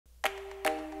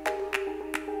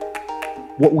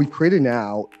What we've created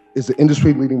now is an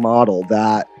industry-leading model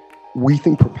that we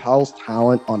think propels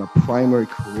talent on a primary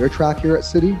career track here at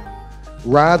Citi,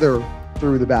 rather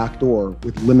through the back door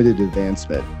with limited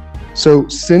advancement. So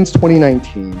since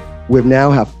 2019, we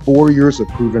now have 4 years of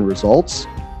proven results.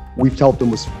 We've helped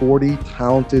almost 40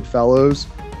 talented fellows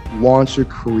launch their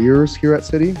careers here at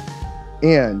Citi.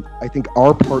 And I think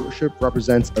our partnership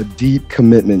represents a deep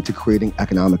commitment to creating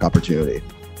economic opportunity.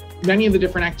 Many of the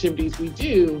different activities we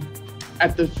do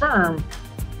at the firm,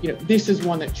 this is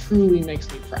one that truly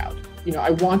makes me proud. I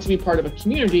want to be part of a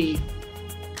community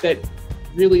that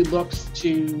really looks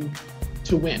to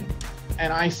win.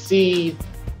 And I see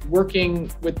working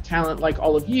with talent like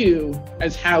all of you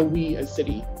as how we as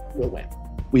Citi will win.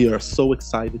 We are so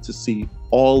excited to see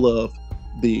all of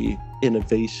the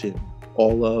innovation,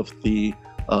 all of the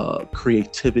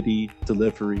creativity,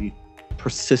 delivery,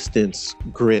 persistence,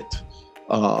 grit,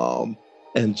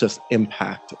 and just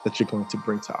impact that you're going to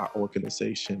bring to our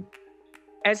organization.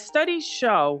 As studies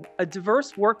show, a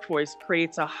diverse workforce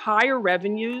creates a higher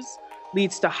revenues,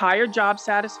 leads to higher job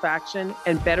satisfaction,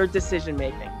 and better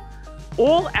decision-making.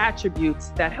 All attributes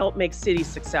that help make Citi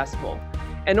successful,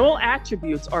 and all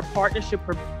attributes our partnership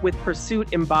with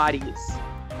Pursuit embodies.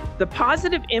 The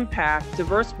positive impact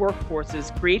diverse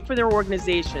workforces create for their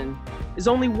organization is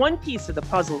only one piece of the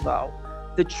puzzle, though.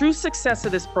 The true success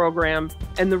of this program,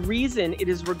 and the reason it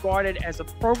is regarded as a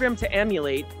program to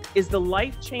emulate, is the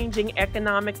life-changing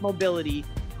economic mobility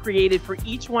created for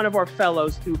each one of our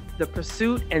fellows through the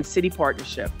Pursuit and Citi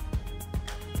partnership.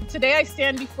 Today I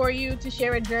stand before you to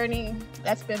share a journey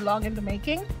that's been long in the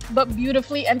making, but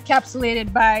beautifully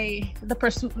encapsulated by the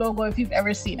Pursuit logo if you've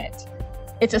ever seen it.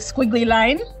 It's a squiggly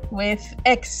line with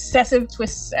excessive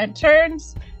twists and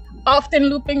turns, often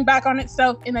looping back on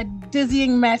itself in a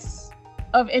dizzying mess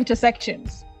of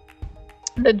intersections.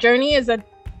 The journey is a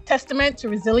testament to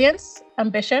resilience,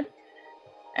 ambition,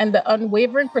 and the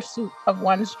unwavering pursuit of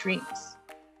one's dreams.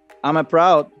 I'm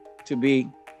proud to be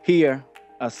here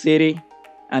at Citi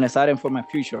and excited for my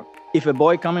future. If a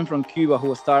boy coming from Cuba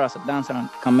who started as a dancer and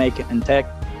can make it in tech,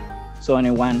 so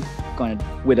anyone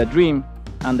with a dream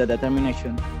and the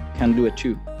determination can do it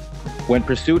too. When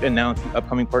Pursuit announced the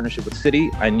upcoming partnership with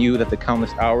Citi, I knew that the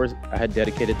countless hours I had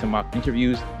dedicated to mock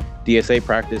interviews, DSA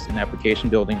practice, and application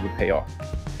building would pay off.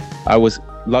 I was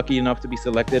lucky enough to be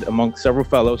selected among several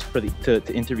fellows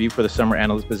to interview for the summer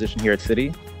analyst position here at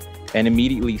Citi, and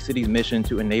immediately Citi's mission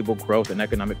to enable growth and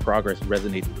economic progress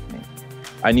resonated with me.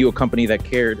 I knew a company that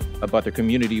cared about their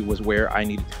community was where I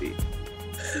needed to be.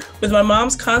 With my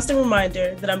mom's constant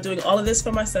reminder that I'm doing all of this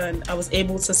for my son, I was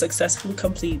able to successfully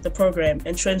complete the program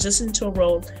and transition to a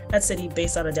role at Citi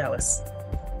based out of Dallas.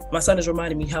 My son is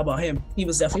reminding me, how about him? He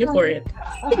was definitely important.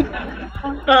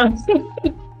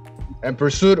 And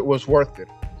Pursuit was worth it.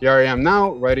 Here I am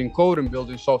now, writing code and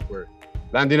building software.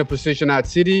 Landing a position at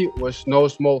Citi was no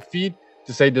small feat,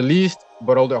 to say the least,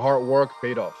 but all the hard work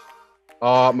paid off.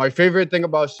 My favorite thing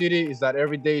about Citi is that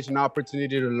every day is an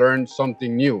opportunity to learn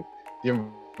something new. The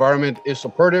environment is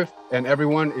supportive and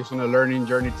everyone is on a learning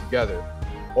journey together.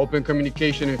 Open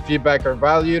communication and feedback are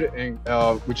valued, and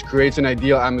which creates an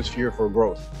ideal atmosphere for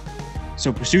growth.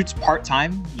 So Pursuit's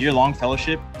part-time, year-long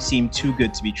fellowship seemed too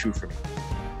good to be true for me.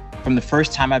 From the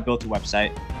first time I built a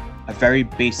website, a very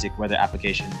basic weather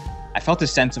application, I felt a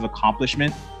sense of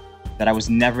accomplishment that I was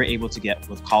never able to get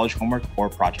with college homework or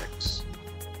projects.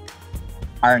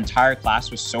 Our entire class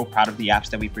was so proud of the apps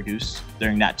that we produced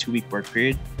during that 2-week work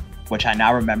period, which I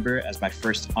now remember as my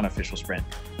first unofficial sprint.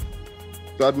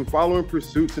 So I've been following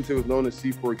Pursuit since it was known as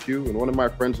C4Q, and one of my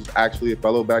friends was actually a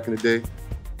fellow back in the day.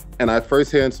 And I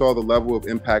firsthand saw the level of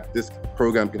impact this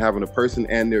program can have on a person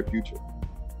and their future.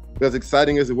 But as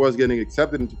exciting as it was getting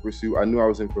accepted into Pursuit, I knew I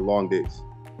was in for long days.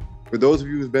 For those of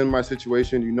you who's been in my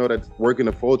situation, you know that working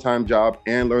a full-time job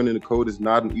and learning the code is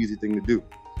not an easy thing to do.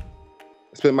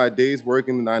 I spent my days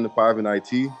working 9 to 5 in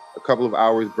IT, a couple of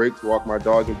hours break to walk my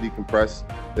dog and decompress,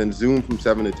 then Zoom from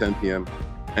 7 to 10 p.m.,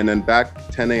 and then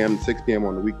back 10 a.m. to 6 p.m.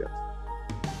 on the weekends.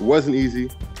 It wasn't easy.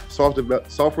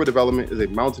 Software development is a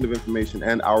mountain of information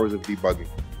and hours of debugging.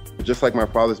 But just like my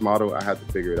father's motto, I had to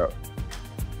figure it out.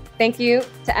 Thank you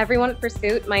to everyone at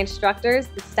Pursuit, my instructors,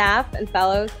 the staff, and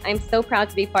fellows. I'm so proud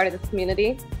to be part of this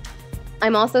community.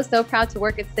 I'm also so proud to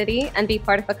work at Citi and be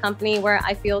part of a company where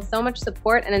I feel so much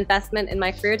support and investment in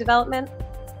my career development.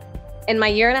 In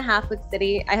my 1.5 years with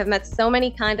Citi, I have met so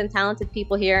many kind and talented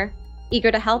people here, eager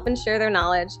to help and share their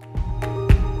knowledge,